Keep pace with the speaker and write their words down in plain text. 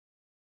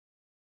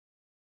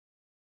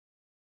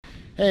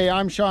Hey,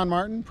 I'm Sean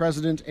Martin,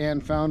 president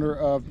and founder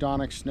of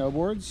Donek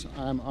Snowboards.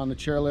 I'm on the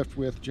chairlift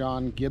with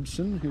John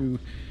Gibson, who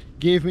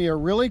gave me a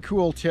really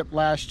cool tip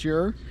last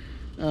year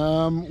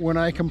when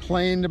I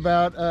complained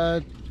about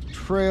a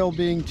trail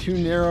being too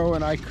narrow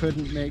and I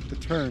couldn't make the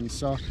turn.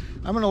 So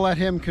I'm going to let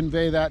him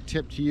convey that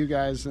tip to you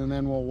guys, and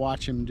then we'll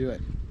watch him do it.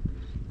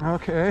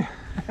 Okay.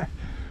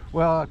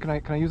 Well, can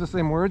I use the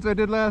same words I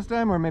did last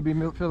time, or maybe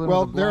fill in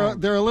Well, the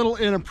blanks? they're a little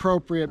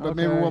inappropriate, but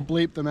Okay. maybe we'll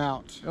bleep them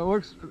out. It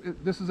works.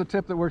 This is a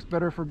tip that works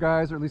better for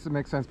guys, or at least it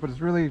makes sense. But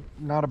it's really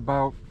not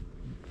about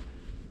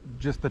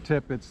just the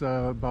tip. It's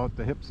about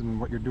the hips and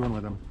what you're doing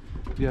with them.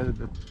 Yeah.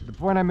 The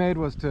point I made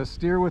was to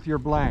steer with your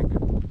blank.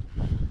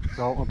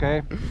 So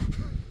okay.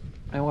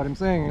 And what I'm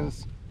saying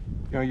is,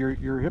 you know,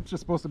 your hips are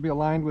supposed to be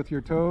aligned with your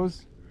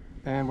toes,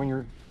 and when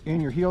you're in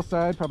your heel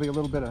side, probably a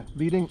little bit of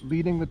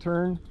leading the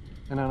turn.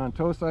 And then on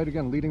toe side,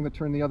 again, leading the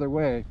turn the other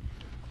way.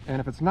 And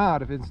if it's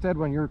not, if instead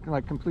when you're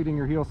like completing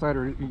your heel side,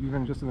 or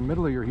even just in the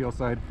middle of your heel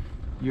side,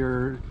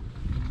 your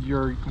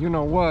you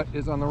know what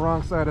is on the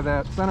wrong side of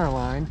that center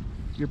line,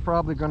 you're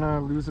probably gonna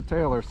lose a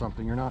tail or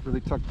something. You're not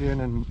really tucked in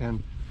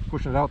and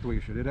pushing it out the way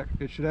you should.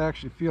 It should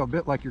actually feel a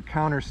bit like you're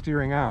counter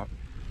steering out.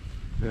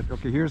 That,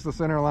 okay, here's the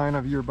center line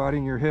of your body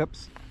and your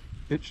hips.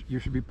 You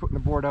should be putting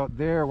the board out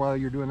there while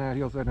you're doing that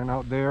heel side, and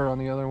out there on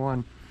the other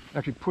one,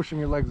 actually pushing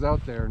your legs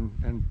out there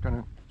and kind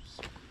of.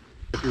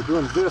 If you're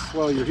doing this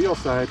while your heel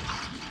side,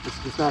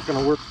 it's not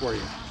going to work for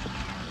you.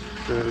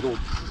 So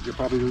you'll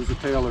probably lose a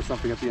tail or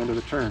something at the end of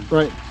the turn.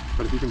 Right.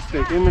 But if you can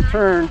stay in the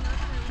turn,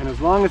 and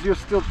as long as you're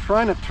still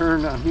trying to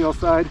turn on heel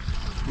side,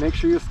 make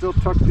sure you're still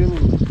tucked in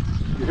and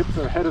your hips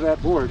are ahead of that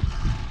board.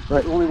 Right.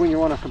 It's only when you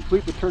want to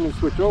complete the turn and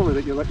switch over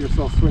that you let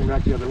yourself swing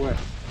back the other way.